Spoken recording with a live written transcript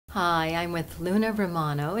Hi, I'm with Luna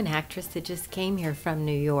Romano, an actress that just came here from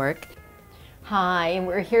New York. Hi, and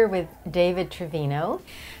we're here with David Trevino.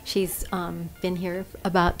 She's been here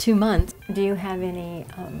about 2 months. Do you have any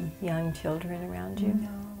young children around you? No,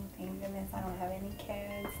 thank goodness I don't have any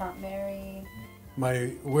kids, not married.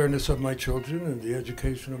 My awareness of my children and the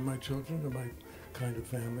education of my children and my kind of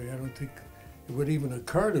family, I don't think it would even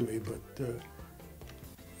occur to me, but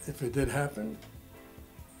if it did happen,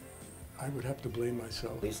 I would have to blame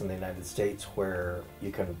myself. At least in the United States, where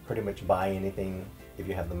you can pretty much buy anything if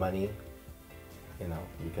you have the money. You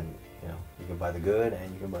can buy the good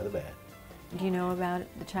and you can buy the bad. Do you know about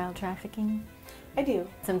the child trafficking? I do.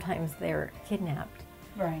 Sometimes they're kidnapped.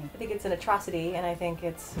 Right. I think it's an atrocity, and I think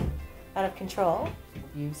it's out of control.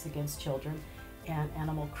 Abuse against children and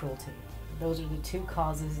animal cruelty. Those are the two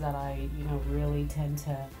causes that I, really tend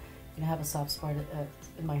to, have a soft spot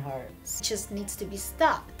in my heart. It just needs to be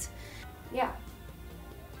stopped. Yeah.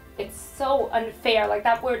 It's so unfair, like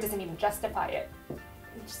that word doesn't even justify it.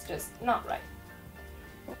 It's just not right.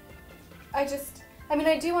 I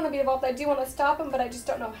do want to be involved, I do want to stop him, but I just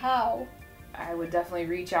don't know how. I would definitely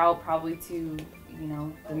reach out probably to,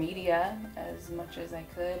 the media as much as I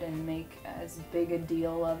could and make as big a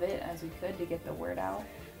deal of it as we could to get the word out.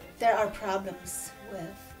 There are problems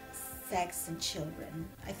with sex and children.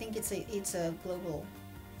 I think it's a global,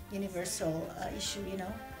 universal issue,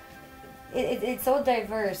 It's so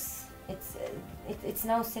diverse. It's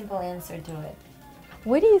no simple answer to it.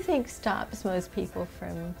 What do you think stops most people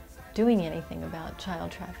from doing anything about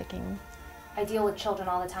child trafficking? I deal with children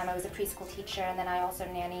all the time. I was a preschool teacher, and then I also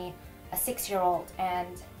nanny a 6-year-old,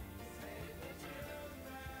 and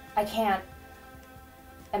I can't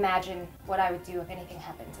imagine what I would do if anything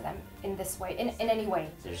happened to them in this way, in any way.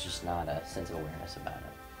 There's just not a sense of awareness about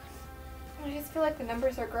it. I just feel like the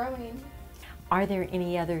numbers are growing. Are there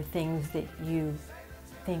any other things that you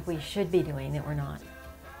think we should be doing that we're not?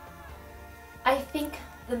 I think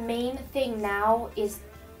the main thing now is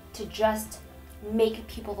to just make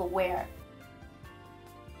people aware.